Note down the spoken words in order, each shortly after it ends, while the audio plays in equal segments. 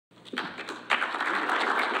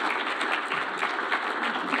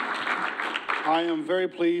I am very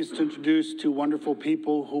pleased to introduce two wonderful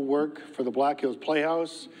people who work for the Black Hills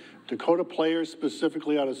Playhouse, Dakota Players,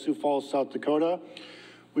 specifically out of Sioux Falls, South Dakota.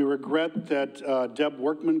 We regret that Deb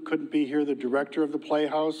Workman couldn't be here, the director of the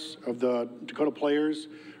Playhouse, of the Dakota Players.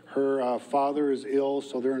 Her father is ill,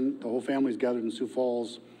 so the whole family's gathered in Sioux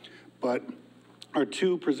Falls. But our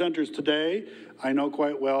two presenters today, I know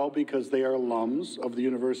quite well because they are alums of the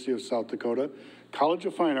University of South Dakota College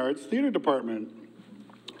of Fine Arts Theater Department.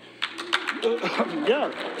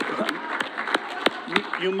 Yeah.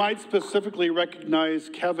 You might specifically recognize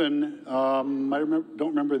Kevin. I don't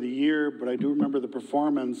remember the year, but I do remember the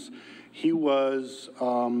performance. He was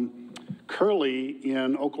Curly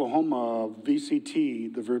in Oklahoma,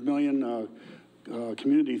 VCT, the Vermilion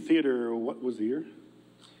Community Theater. What was the year?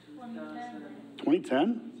 2010.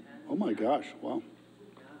 2010? Oh my gosh, wow.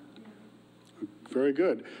 Very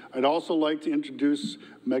good. I'd also like to introduce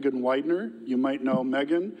Megan Widener. You might know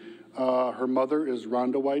Megan. Her mother is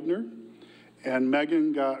Rhonda Widener. And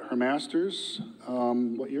Megan got her master's,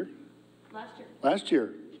 what year? Last year. Last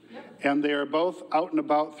year. Yep. And they are both out and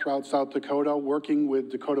about throughout South Dakota, working with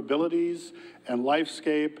Dakota Abilities and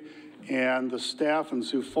Lifescape and the staff in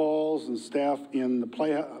Sioux Falls and staff in the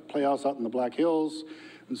Playhouse out in the Black Hills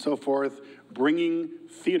and so forth, bringing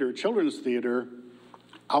theater, children's theater,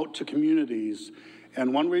 out to communities.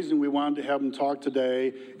 And one reason we wanted to have them talk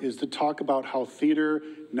today is to talk about how theater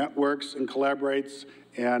networks and collaborates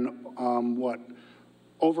and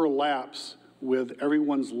overlaps with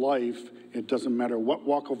everyone's life. It doesn't matter what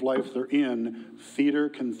walk of life they're in, theater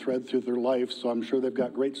can thread through their life. So I'm sure they've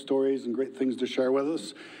got great stories and great things to share with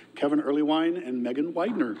us. Kevin Earlywine and Megan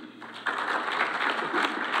Widener.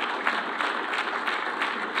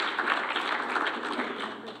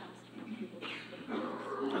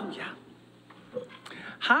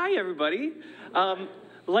 Hi, everybody.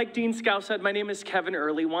 Like Dean Scow said, my name is Kevin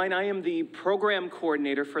Earlywine. I am the program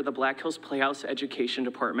coordinator for the Black Hills Playhouse Education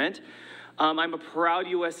Department. I'm a proud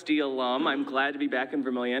USD alum. I'm glad to be back in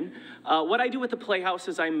Vermilion. What I do with the Playhouse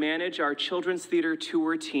is I manage our children's theater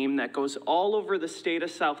tour team that goes all over the state of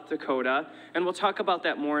South Dakota, and we'll talk about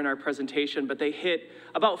that more in our presentation, but they hit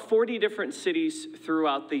about 40 different cities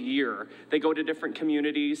throughout the year. They go to different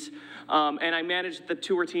communities, and I manage the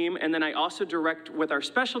tour team, and then I also direct with our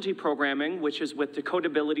specialty programming, which is with Dakota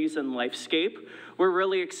Abilities and Lifescape. We're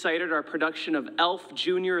really excited. Our production of Elf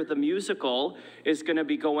Jr. the Musical is gonna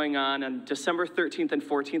be going on December 13th and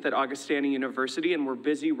 14th at Augustana University, and we're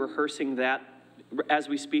busy rehearsing that as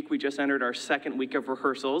we speak. We just entered our second week of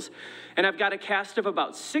rehearsals. And I've got a cast of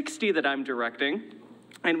about 60 that I'm directing.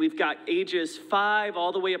 And we've got ages 5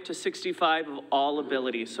 all the way up to 65 of all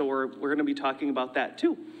abilities. So we're going to be talking about that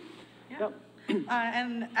too. Yeah. Yep.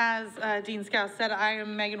 And as Dean Scow said, I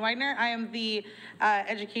am Megan Widener. I am the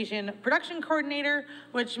education production coordinator,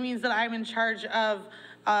 which means that I'm in charge of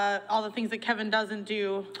all the things that Kevin doesn't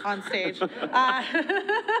do on stage. So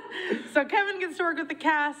Kevin gets to work with the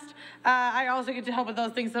cast. I also get to help with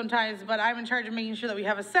those things sometimes, but I'm in charge of making sure that we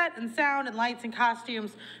have a set and sound and lights and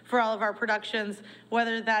costumes for all of our productions,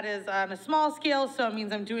 whether that is on a small scale, so it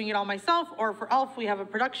means I'm doing it all myself, or for Elf, we have a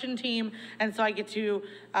production team, and so I get to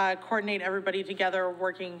coordinate everybody together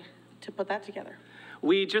working to put that together.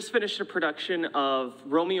 We just finished a production of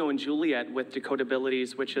Romeo and Juliet with Dakota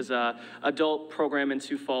Abilities, which is an adult program in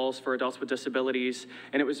Sioux Falls for adults with disabilities,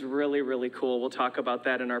 and it was really, really cool. We'll talk about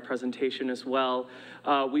that in our presentation as well.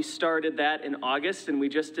 We started that in August, and we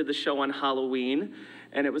just did the show on Halloween,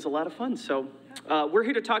 and it was a lot of fun. So we're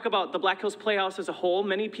here to talk about the Black Hills Playhouse as a whole.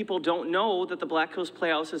 Many people don't know that the Black Hills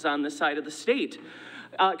Playhouse is on this side of the state.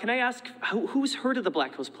 Can I ask, who's heard of the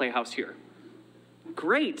Black Hills Playhouse here?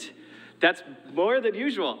 Great. That's more than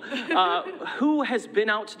usual. Who has been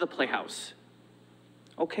out to the Playhouse?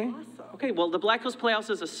 Okay. Awesome. Okay, well, the Black Hills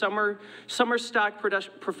Playhouse is a summer stock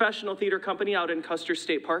professional theater company out in Custer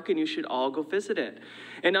State Park, and you should all go visit it.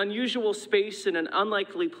 An unusual space in an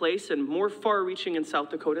unlikely place and more far-reaching in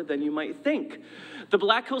South Dakota than you might think. The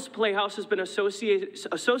Black Hills Playhouse has been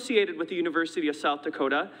associated with the University of South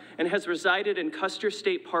Dakota and has resided in Custer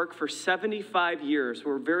State Park for 75 years.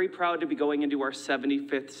 We're very proud to be going into our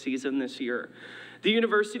 75th season this year. The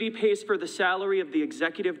university pays for the salary of the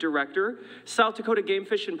executive director. South Dakota Game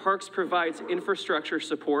Fish and Parks provides infrastructure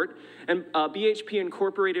support, and BHP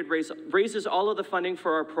Incorporated raises all of the funding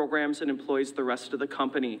for our programs and employs the rest of the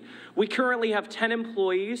company. We currently have 10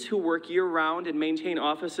 employees who work year-round and maintain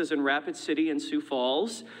offices in Rapid City and Sioux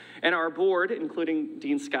Falls, and our board, including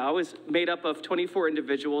Dean Scow, is made up of 24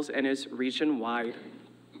 individuals and is region-wide.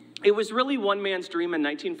 It was really one man's dream in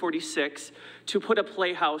 1946 to put a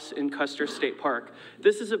playhouse in Custer State Park.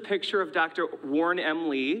 This is a picture of Dr. Warren M.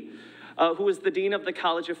 Lee. who was the Dean of the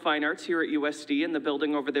College of Fine Arts here at USD, and the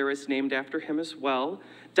building over there is named after him as well.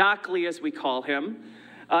 Doc Lee, as we call him.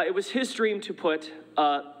 It was his dream to put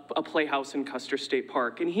a playhouse in Custer State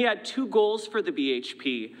Park, and he had two goals for the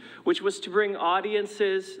BHP, which was to bring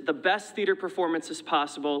audiences the best theater performances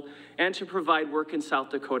possible and to provide work in South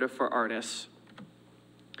Dakota for artists.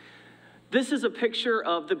 This is a picture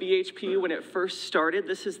of the BHP when it first started.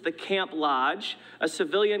 This is the Camp Lodge, a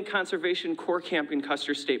civilian conservation corps camp in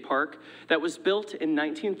Custer State Park that was built in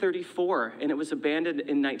 1934, and it was abandoned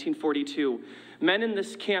in 1942. Men in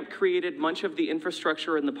this camp created much of the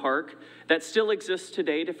infrastructure in the park that still exists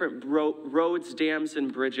today, different roads, dams,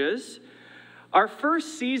 and bridges. Our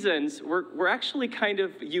first seasons were actually kind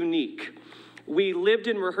of unique. They lived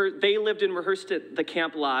and rehearsed at the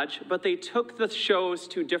Camp Lodge, but they took the shows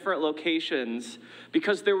to different locations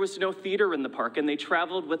because there was no theater in the park, and they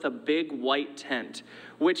traveled with a big white tent,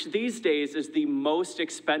 which these days is the most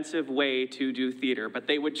expensive way to do theater, but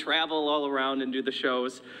they would travel all around and do the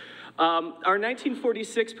shows. Our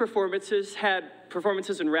 1946 performances had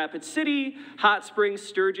performances in Rapid City, Hot Springs,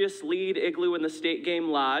 Sturgis, Lead, Igloo, and the State Game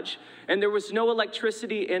Lodge. And there was no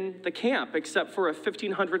electricity in the camp except for a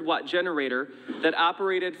 1,500-watt generator that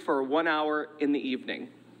operated for 1 hour in the evening.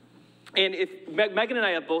 And if Megan and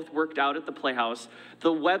I have both worked out at the Playhouse,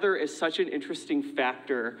 the weather is such an interesting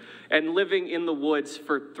factor. And living in the woods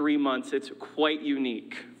for 3 months, it's quite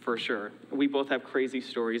unique, for sure. We both have crazy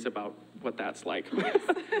stories about what that's like.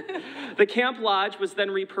 The Camp Lodge was then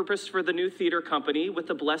repurposed for the new theater company with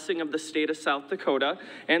the blessing of the state of South Dakota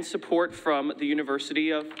and support from the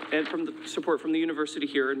university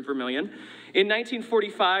here in Vermillion. In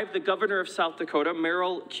 1945, the governor of South Dakota,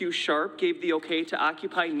 Merrill Q. Sharp, gave the okay to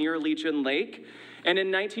occupy near Legion Lake, and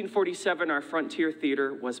in 1947, our Frontier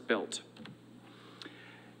Theater was built.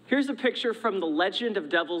 Here's a picture from The Legend of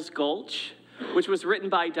Devil's Gulch, which was written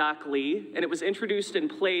by Doc Lee, and it was introduced and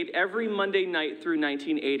played every Monday night through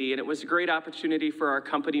 1980, and it was a great opportunity for our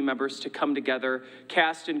company members to come together,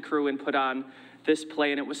 cast and crew, and put on this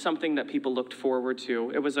play, and it was something that people looked forward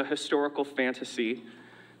to. It was a historical fantasy.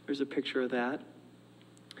 There's a picture of that.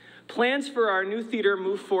 Plans for our new theater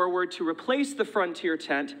moved forward to replace the Frontier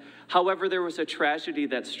tent. However, there was a tragedy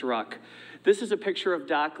that struck. This is a picture of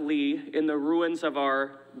Doc Lee in the ruins of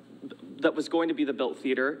that was going to be the built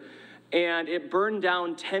theater. And it burned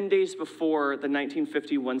down 10 days before the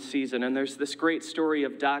 1951 season. And there's this great story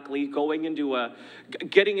of Doc Lee getting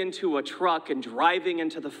into a truck and driving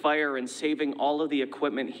into the fire and saving all of the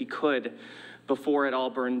equipment he could before it all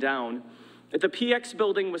burned down. The PX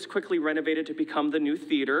building was quickly renovated to become the new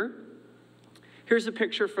theater. Here's a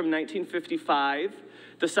picture from 1955.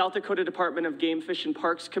 The South Dakota Department of Game, Fish, and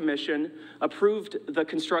Parks Commission approved the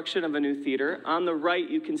construction of a new theater. On the right,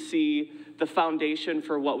 you can see the foundation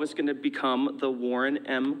for what was going to become the Warren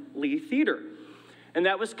M. Lee Theater. And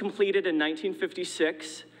that was completed in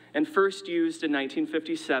 1956 and first used in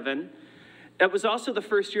 1957. That was also the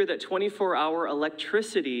first year that 24-hour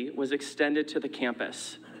electricity was extended to the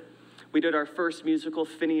campus. We did our first musical,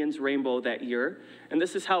 Finian's Rainbow, that year, and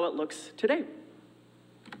this is how it looks today.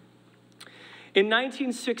 In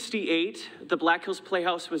 1968, the Black Hills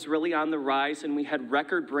Playhouse was really on the rise, and we had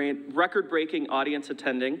record-breaking audience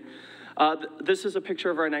attending. This is a picture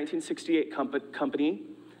of our 1968 company.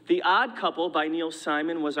 The Odd Couple by Neil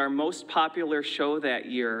Simon was our most popular show that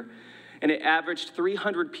year, and it averaged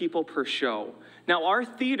 300 people per show. Now, our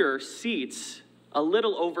theater seats a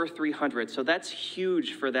little over 300, so that's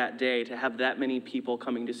huge for that day to have that many people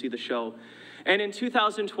coming to see the show. And in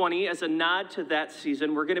 2020, as a nod to that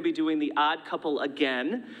season, we're going to be doing The Odd Couple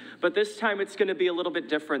again, but this time it's going to be a little bit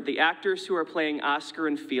different. The actors who are playing Oscar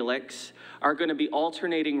and Felix are going to be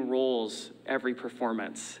alternating roles every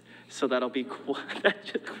performance. So that'll be quite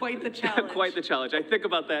the challenge. Quite the challenge. I think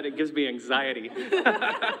about that, it gives me anxiety.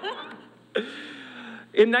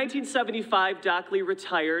 In 1975, Doc Lee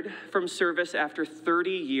retired from service after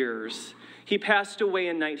 30 years. He passed away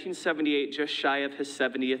in 1978, just shy of his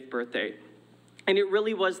 70th birthday. And it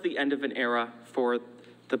really was the end of an era for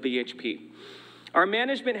the BHP. Our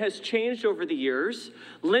management has changed over the years.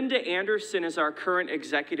 Linda Anderson is our current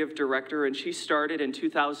executive director, and she started in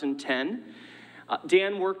 2010.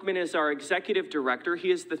 Dan Workman is our executive director.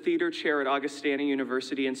 He is the theater chair at Augustana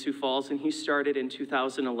University in Sioux Falls, and he started in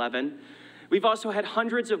 2011. We've also had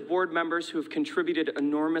hundreds of board members who have contributed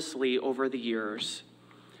enormously over the years.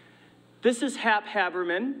 This is Hap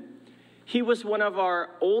Haberman. He was one of our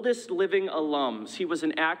oldest living alums. He was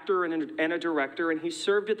an actor and a director, and he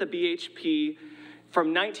served at the BHP from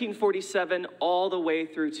 1947 all the way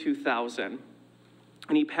through 2000.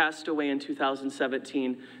 and he passed away in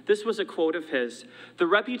 2017. This was a quote of his: "The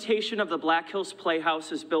reputation of the Black Hills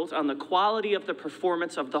Playhouse is built on the quality of the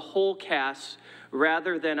performance of the whole cast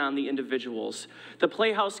rather than on the individuals. The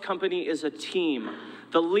Playhouse Company is a team.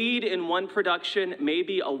 The lead in one production may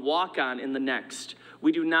be a walk-on in the next.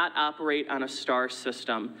 We do not operate on a star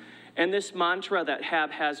system." And this mantra that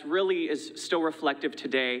Hab has really is still reflective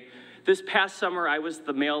today. This past summer, I was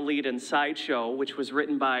the male lead in Sideshow, which was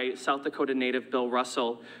written by South Dakota native Bill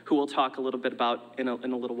Russell, who we'll talk a little bit about in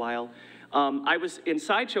a little while. I was in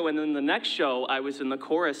Sideshow, and then the next show, I was in the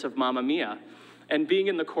chorus of Mamma Mia. And being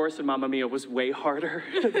in the chorus of Mamma Mia was way harder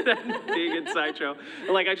than being in Sideshow.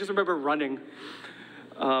 Like, I just remember running.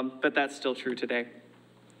 But that's still true today.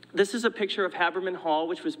 This is a picture of Haberman Hall,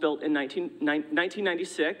 which was built in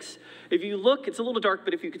 1996. If you look, it's a little dark,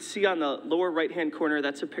 but if you could see on the lower right-hand corner,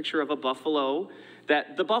 that's a picture of a buffalo.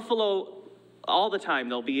 That the buffalo, all the time,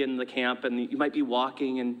 they'll be in the camp, and you might be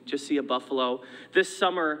walking and just see a buffalo. This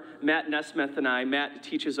summer, Matt Nesmith and I, Matt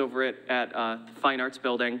teaches over at the Fine Arts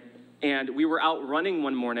Building, and we were out running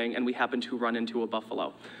one morning, and we happened to run into a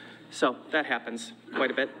buffalo. So that happens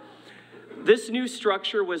quite a bit. This new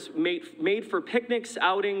structure was made for picnics,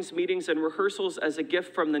 outings, meetings, and rehearsals as a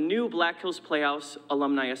gift from the new Black Hills Playhouse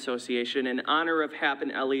Alumni Association in honor of Hap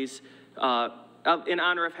and Ellie Haberman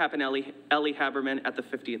at the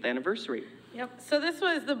 50th anniversary. Yep, so this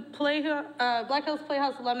was the Black Hills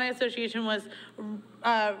Playhouse Alumni Association was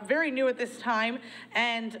very new at this time,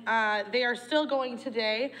 and they are still going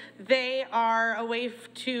today. They are a way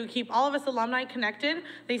to keep all of us alumni connected.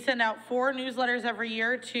 They send out 4 newsletters every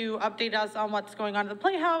year to update us on what's going on at the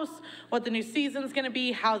Playhouse, what the new season's gonna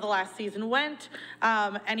be, how the last season went,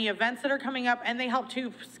 any events that are coming up, and they help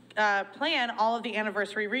to plan all of the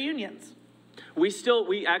anniversary reunions.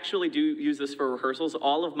 We actually do use this for rehearsals.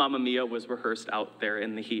 All of Mamma Mia was rehearsed out there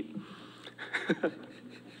in the heat. Because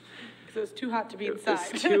it was too hot to be inside.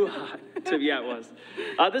 It was too hot. Yeah, it was.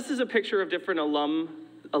 This is a picture of different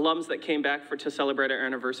alums that came back to celebrate our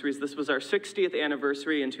anniversaries. This was our 60th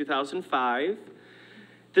anniversary in 2005.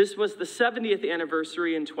 This was the 70th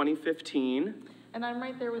anniversary in 2015. And I'm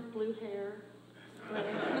right there with blue hair.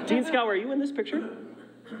 Dean Scow, are you in this picture?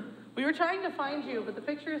 We were trying to find you, but the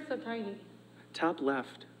picture is so tiny. Top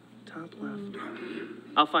left.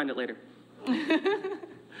 I'll find it later.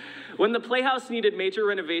 When the Playhouse needed major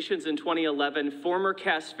renovations in 2011, former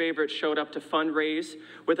cast favorites showed up to fundraise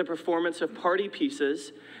with a performance of Party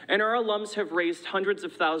Pieces, and our alums have raised hundreds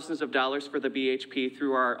of thousands of dollars for the BHP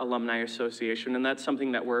through our Alumni Association, and that's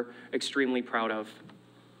something that we're extremely proud of.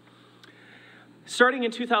 Starting in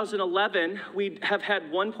 2011, we have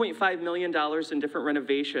had $1.5 million in different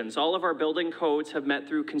renovations. All of our building codes have met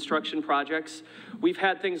through construction projects. We've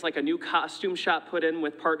had things like a new costume shop put in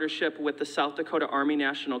with partnership with the South Dakota Army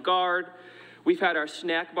National Guard. We've had our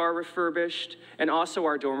snack bar refurbished, and also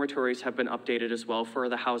our dormitories have been updated as well for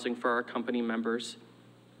the housing for our company members.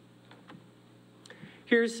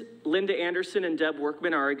 Here's Linda Anderson and Deb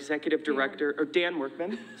Workman, our executive director, or Dan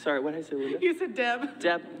Workman. Sorry, what did I say, Linda? You said Deb.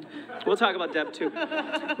 Deb. We'll talk about Deb too.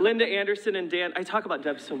 Linda Anderson and Dan. I talk about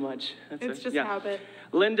Deb so much. It's just a habit.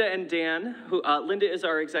 Linda and Dan, Linda is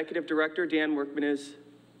our executive director. Dan Workman is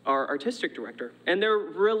our artistic director. And they're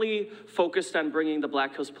really focused on bringing the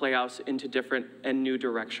Black Hills Playhouse into different and new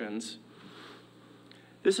directions.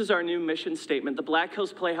 This is our new mission statement. The Black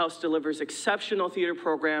Hills Playhouse delivers exceptional theater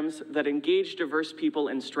programs that engage diverse people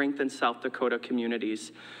and strengthen South Dakota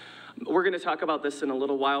communities. We're going to talk about this in a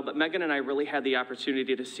little while, but Megan and I really had the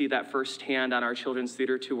opportunity to see that firsthand on our children's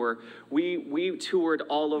theater tour. We toured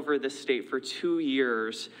all over the state for 2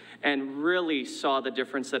 years and really saw the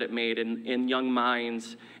difference that it made in young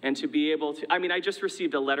minds. And to be able to, I just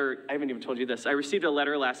received a letter, I haven't even told you this, I received a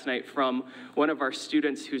letter last night from one of our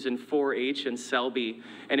students who's in 4-H in Selby,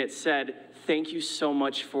 and it said, "Thank you so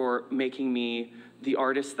much for making me the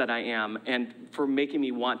artist that I am and for making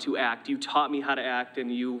me want to act. You taught me how to act,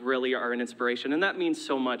 and you really are an inspiration." And that means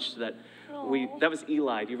so much that that was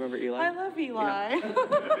Eli. Do you remember Eli? I love Eli.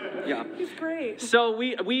 Yeah. He's great. So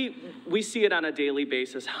we see it on a daily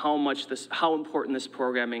basis how important this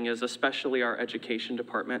programming is, especially our education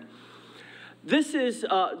department. This is,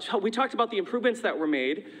 we talked about the improvements that were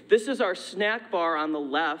made. This is our snack bar on the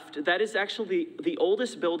left. That is actually the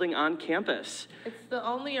oldest building on campus. It's the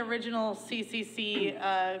only original CCC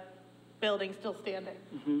building still standing.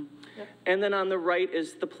 Mm-hmm. Yep. And then on the right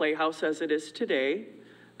is the Playhouse as it is today.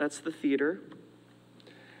 That's the theater.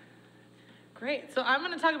 Great. So I'm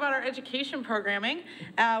going to talk about our education programming,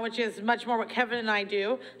 which is much more what Kevin and I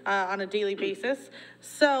do on a daily basis.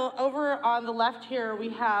 So over on the left here, we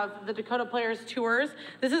have the Dakota Players Tours.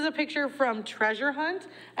 This is a picture from Treasure Hunt,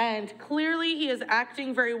 and clearly he is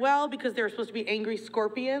acting very well because they were supposed to be angry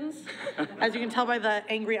scorpions, as you can tell by the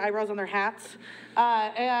angry eyebrows on their hats.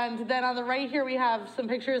 And then on the right here, we have some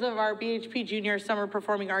pictures of our BHP Junior Summer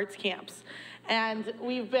Performing Arts Camps. And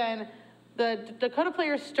the Dakota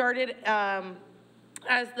Players started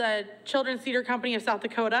as the Children's Theater Company of South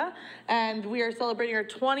Dakota, and we are celebrating our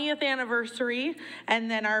 20th anniversary, and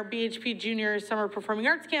then our BHP Junior Summer Performing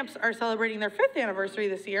Arts Camps are celebrating their 5th anniversary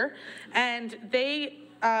this year, and they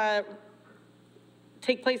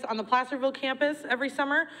take place on the Placerville campus every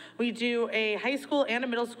summer. We do a high school and a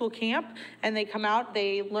middle school camp, and they come out,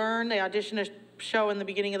 they learn, they audition a show in the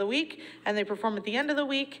beginning of the week, and they perform at the end of the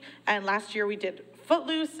week, and last year we did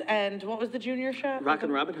Footloose, and what was the junior show?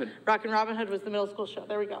 Rockin' Robin Hood. Rockin' Robin Hood was the middle school show.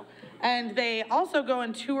 There we go. And they also go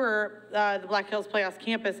and tour the Black Hills Playhouse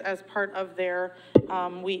campus as part of their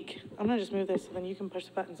week. I'm gonna just move this so then you can push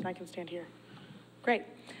the buttons and I can stand here. Great.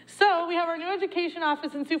 So we have our new education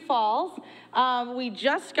office in Sioux Falls. We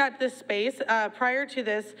just got this space. Prior to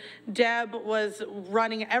this, Deb was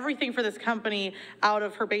running everything for this company out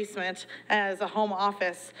of her basement as a home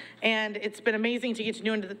office. And it's been amazing to get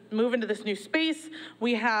to move into this new space.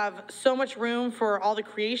 We have so much room for all the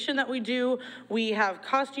creation that we do. We have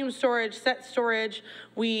costume storage, set storage.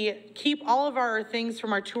 We keep all of our things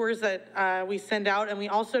from our tours that we send out, and we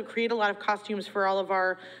also create a lot of costumes for all of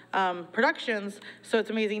our productions, so it's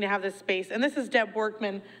amazing to have this space. And this is Deb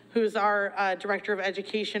Workman, who's our Director of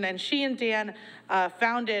Education, and she and Dan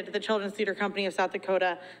founded the Children's Theater Company of South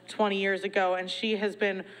Dakota 20 years ago, and she has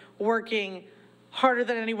been working harder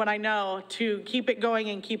than anyone I know to keep it going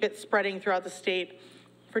and keep it spreading throughout the state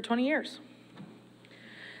for 20 years.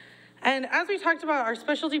 And as we talked about our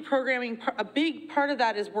specialty programming, a big part of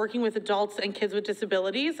that is working with adults and kids with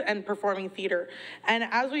disabilities and performing theater. And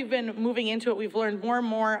as we've been moving into it, we've learned more and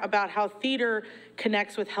more about how theater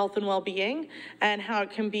connects with health and well-being and how it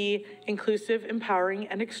can be inclusive, empowering,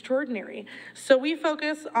 and extraordinary. So we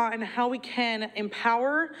focus on how we can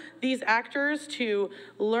empower these actors to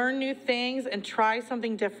learn new things and try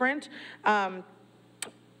something different.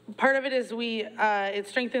 Part of it is it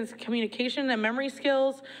strengthens communication and memory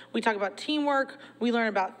skills. We talk about teamwork. We learn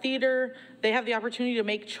about theater. They have the opportunity to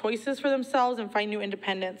make choices for themselves and find new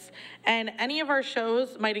independence. And any of our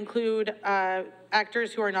shows might include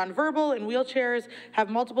actors who are nonverbal, in wheelchairs, have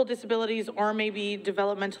multiple disabilities, or maybe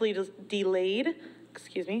developmentally delayed.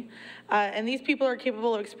 Excuse me. And these people are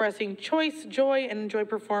capable of expressing choice, joy, and enjoy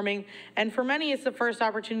performing. And for many, it's the first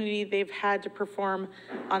opportunity they've had to perform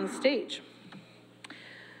on the stage.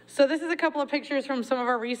 So this is a couple of pictures from some of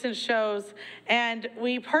our recent shows, and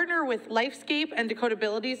we partner with Lifescape and Dakota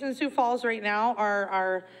Abilities in Sioux Falls right now,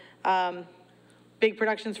 our big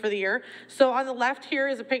productions for the year. So on the left here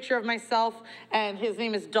is a picture of myself, and his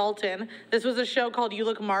name is Dalton. This was a show called You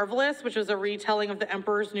Look Marvelous, which was a retelling of The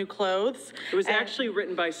Emperor's New Clothes. It was actually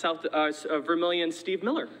written by Vermilion Steve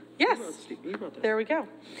Miller. Yes, there we go.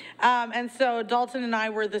 And so Dalton and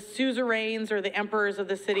I were the suzerains, or the emperors of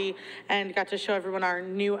the city, and got to show everyone our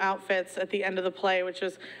new outfits at the end of the play, which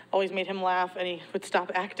was always made him laugh, and he would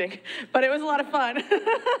stop acting. But it was a lot of fun.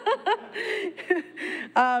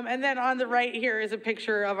 And then on the right here is a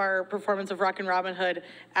picture of our performance of Rockin' Robin Hood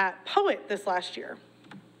at Poet this last year.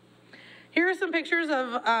 Here are some pictures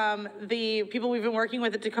of the people we've been working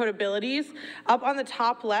with at Dakota Abilities. Up on the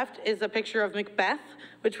top left is a picture of Macbeth,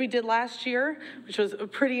 which we did last year, which was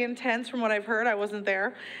pretty intense from what I've heard. I wasn't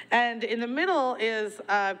there. And in the middle is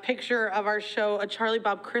a picture of our show, A Charlie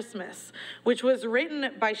Bob Christmas, which was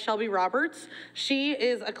written by Shelby Roberts. She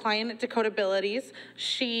is a client at Dakota Abilities.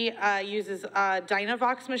 She uses a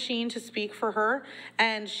Dynavox machine to speak for her,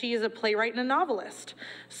 and she is a playwright and a novelist.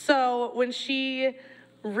 So when she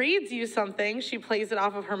reads you something, she plays it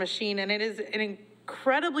off of her machine, and it is an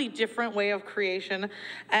incredibly different way of creation.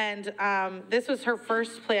 And this was her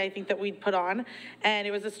first play, I think, that we'd put on, and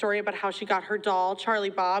it was a story about how she got her doll,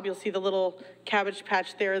 Charlie Bob. You'll see the little cabbage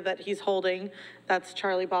patch there that he's holding. That's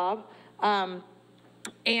Charlie Bob.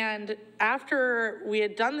 And after we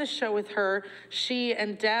had done this show with her, she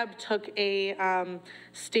and Deb took a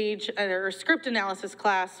stage or script analysis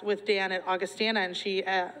class with Dan at Augustana, and she,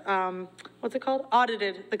 what's it called?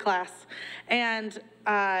 Audited the class. And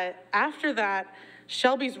after that,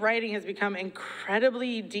 Shelby's writing has become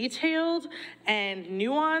incredibly detailed and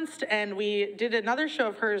nuanced, and we did another show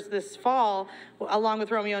of hers this fall along with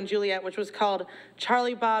Romeo and Juliet, which was called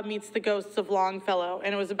Charlie Bob Meets the Ghosts of Longfellow,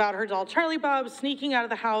 and it was about her doll Charlie Bob sneaking out of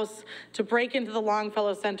the house to break into the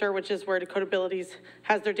Longfellow Center, which is where Dakota Abilities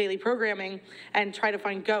has their daily programming, and try to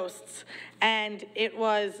find ghosts. And it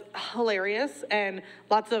was hilarious, and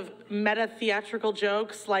lots of meta theatrical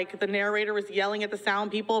jokes, like the narrator was yelling at the sound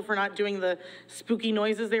people for not doing the spooky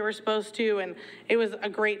noises they were supposed to, and it was a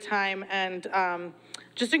great time, and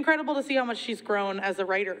just incredible to see how much she's grown as a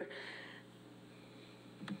writer.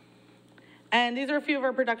 And these are a few of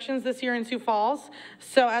our productions this year in Sioux Falls.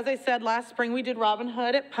 So as I said, last spring we did Robin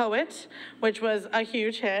Hood at Poet, which was a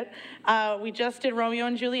huge hit. We just did Romeo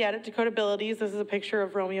and Juliet at Dakota Abilities. This is a picture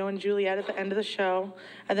of Romeo and Juliet at the end of the show.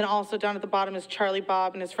 And then also down at the bottom is Charlie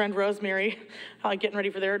Bob and his friend Rosemary getting ready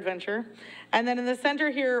for their adventure. And then in the center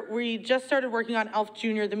here, we just started working on Elf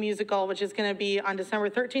Jr. the musical, which is gonna be on December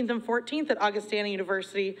 13th and 14th at Augustana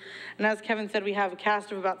University. And as Kevin said, we have a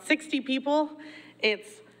cast of about 60 people. It's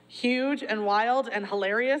huge and wild and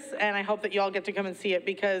hilarious, and I hope that you all get to come and see it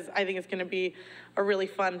because I think it's going to be a really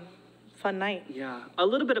fun night. Yeah, a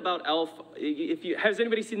little bit about Elf. Has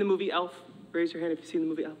anybody seen the movie Elf? Raise your hand if you've seen the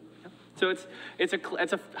movie Elf. Yeah. So it's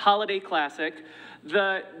a holiday classic.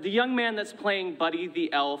 The young man that's playing Buddy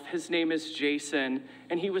the Elf, his name is Jason,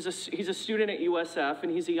 and he's a student at USF,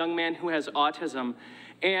 and he's a young man who has autism.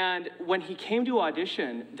 And when he came to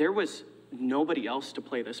audition, there was nobody else to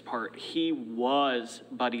play this part. He was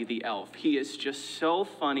Buddy the Elf. He is just so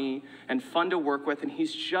funny and fun to work with, and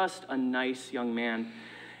he's just a nice young man.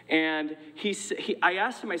 And I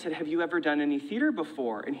asked him, I said, have you ever done any theater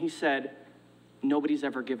before? And he said, nobody's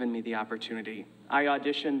ever given me the opportunity. I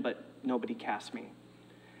auditioned, but nobody cast me.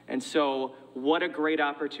 And so what a great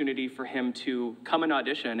opportunity for him to come and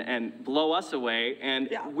audition and blow us away. And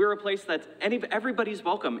yeah, we're a place that's everybody's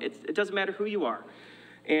welcome. It doesn't matter who you are.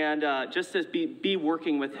 And just to be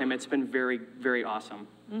working with him, it's been very, very awesome.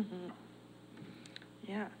 Mm-hmm.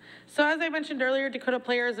 Yeah. So as I mentioned earlier, Dakota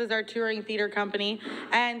Players is our touring theater company.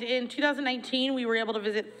 And in 2019, we were able to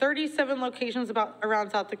visit 37 locations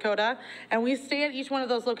around South Dakota. And we stay at each one of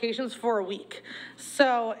those locations for a week.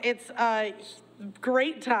 So it's a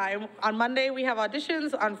great time. On Monday, we have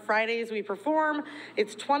auditions. On Fridays, we perform.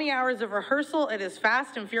 It's 20 hours of rehearsal. It is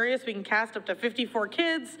fast and furious. We can cast up to 54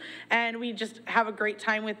 kids, and we just have a great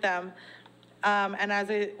time with them. And as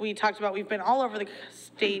we talked about, we've been all over the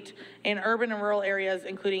state in urban and rural areas,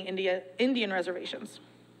 including Indian reservations.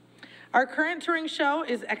 Our current touring show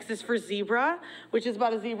is X is for Zebra, which is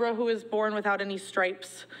about a zebra who is born without any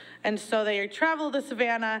stripes. And so they travel the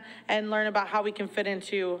savannah and learn about how we can fit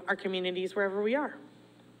into our communities wherever we are.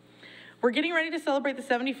 We're getting ready to celebrate the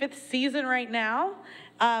 75th season right now.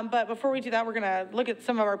 But before we do that, we're gonna look at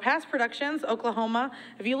some of our past productions. Oklahoma.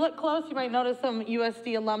 If you look close, you might notice some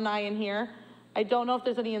USD alumni in here. I don't know if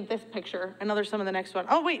there's any in this picture. I know there's some in the next one.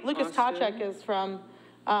 Oh wait, Lucas Tachek is from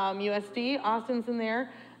USD. Austin's in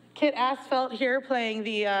there. Kit Asphalt here playing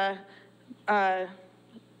the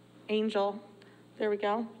Angel. There we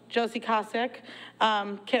go. Josie Kosick.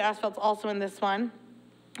 Kit Asphalt's also in this one.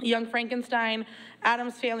 Young Frankenstein,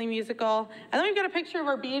 Addams Family Musical. And then we've got a picture of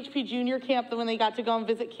our BHP Junior Camp when they got to go and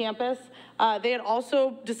visit campus. They had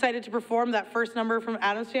also decided to perform that first number from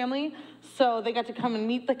Addams Family. So they got to come and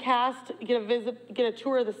meet the cast, get a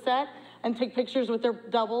tour of the set, and take pictures with their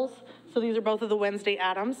doubles. So these are both of the Wednesday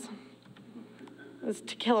Addams. This is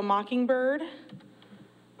To Kill a Mockingbird.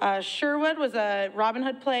 Sherwood was a Robin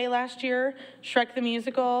Hood play last year. Shrek the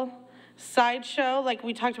Musical. Sideshow, like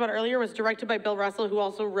we talked about earlier, was directed by Bill Russell, who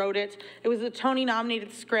also wrote it. It was a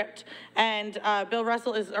Tony-nominated script, and Bill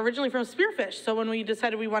Russell is originally from Spearfish, so when we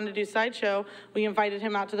decided we wanted to do Sideshow, we invited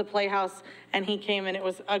him out to the Playhouse, and he came, and it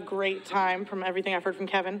was a great time from everything I've heard from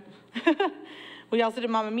Kevin. We also did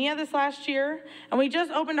Mamma Mia this last year, and we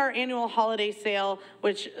just opened our annual holiday sale,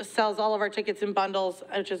 which sells all of our tickets in bundles,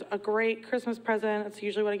 which is a great Christmas present. It's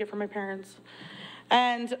usually what I get from my parents.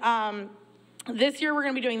 And this year we're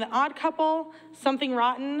gonna be doing The Odd Couple, Something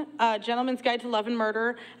Rotten, Gentleman's Guide to Love and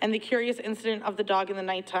Murder, and The Curious Incident of the Dog in the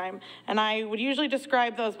Nighttime. And I would usually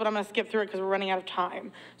describe those, but I'm gonna skip through it because we're running out of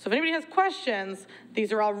time. So if anybody has questions,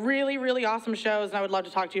 these are all really, really awesome shows, and I would love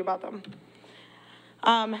to talk to you about them.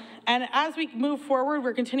 And as we move forward,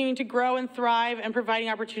 we're continuing to grow and thrive and providing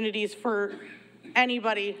opportunities for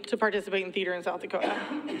anybody to participate in theater in South Dakota.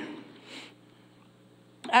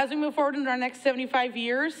 As we move forward into our next 75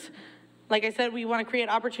 years, like I said, we want to create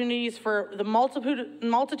opportunities for the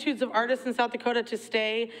multitudes of artists in South Dakota to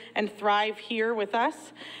stay and thrive here with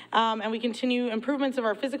us. And we continue improvements of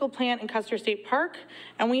our physical plant in Custer State Park,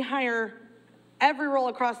 and we hire every role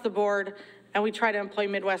across the board, and we try to employ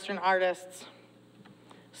Midwestern artists.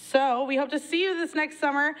 So we hope to see you this next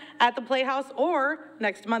summer at the Playhouse or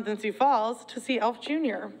next month in Sioux Falls to see Elf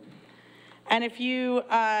Jr. And if you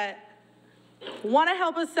want to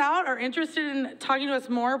help us out or interested in talking to us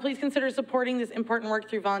more, please consider supporting this important work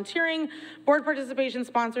through volunteering, board participation,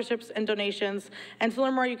 sponsorships, and donations. And to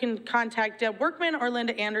learn more, you can contact Deb Workman or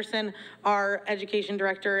Linda Anderson, our education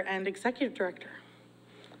director and executive director.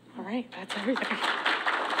 All right, that's everything.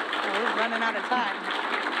 We're running out of time.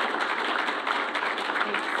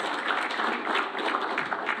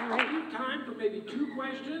 All right. Time for maybe 2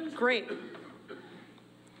 questions? Great.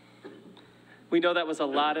 We know that was a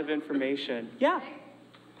lot of information. Yeah.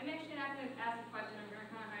 I'm actually not going to ask a question. I'm going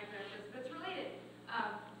to kind of hijack this, but it's related.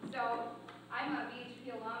 So I'm a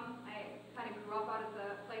BHP alum. I kind of grew up out at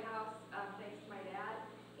the Playhouse thanks to my dad.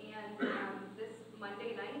 And this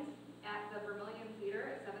Monday night at the Vermilion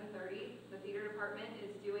Theater at 7:30, the theater department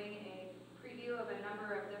is doing a preview of a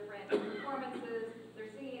number of different performances. They're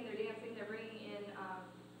singing, they're dancing, they're bringing in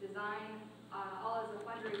design, all as a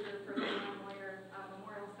fundraiser for the Sam Moyer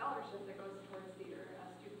Memorial Scholarship that goes towards theater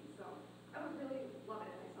students. So I would really love it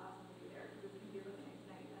if I saw somebody there, because it's going to be a really nice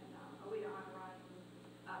night, and a way to honor Ron.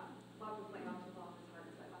 Love to play off with all his heart,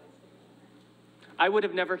 so I thought I'd stick it in there. I would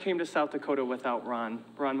have never came to South Dakota without Ron.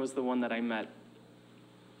 Ron was the one that I met.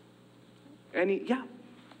 Yeah?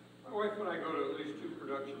 My wife and I go to at least 2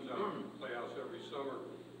 productions out at the Playhouse every summer,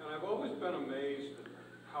 and I've always been amazed at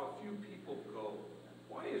how few people go.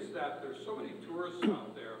 Why is that? There's so many tourists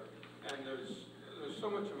out there, and there's so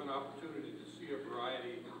much of an opportunity to see a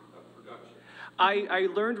variety of productions. I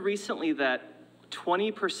learned recently that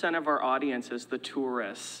 20% of our audience is the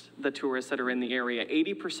tourists that are in the area.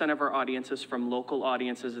 80% of our audience is from local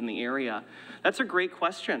audiences in the area. That's a great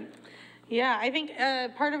question. Yeah, I think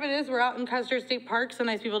part of it is we're out in Custer State Park.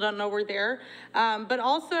 Sometimes people don't know we're there. But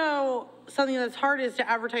also something that's hard is to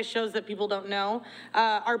advertise shows that people don't know.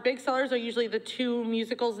 Our big sellers are usually the 2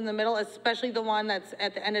 musicals in the middle, especially the one that's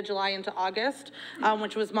at the end of July into August,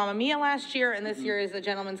 which was Mamma Mia last year, and this year is A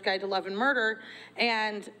Gentleman's Guide to Love and Murder.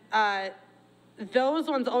 And those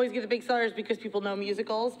ones always get the big sellers because people know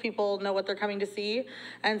musicals, people know what they're coming to see.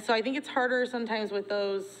 And so I think it's harder sometimes with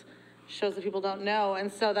those shows that people don't know,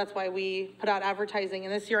 and so that's why we put out advertising.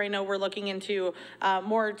 And this year I know we're looking into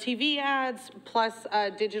more TV ads plus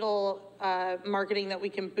digital marketing that we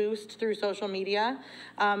can boost through social media.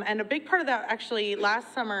 And a big part of that, actually,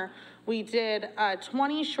 last summer we did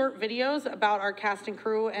 20 short videos about our cast and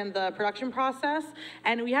crew and the production process,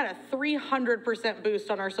 and we had a 300% boost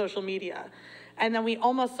on our social media. And then we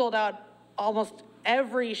almost sold out almost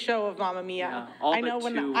every show of Mamma Mia. Yeah, I know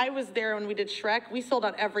when I was there when we did Shrek, we sold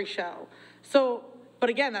out every show. So, but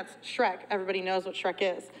again, that's Shrek. Everybody knows what Shrek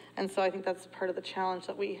is. And so I think that's part of the challenge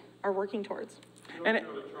that we are working towards. You know, to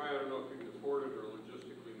try, I don't know if you can afford it or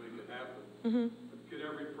logistically make it happen. But get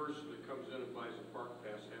every person that comes in and buys a park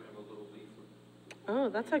pass, hand them a little leaflet. Oh,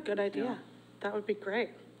 that's a good idea. Yeah. That would be great.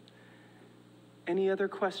 Any other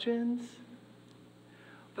questions?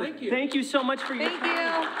 Thank you. Thank you so much for your time.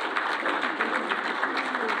 Thank you.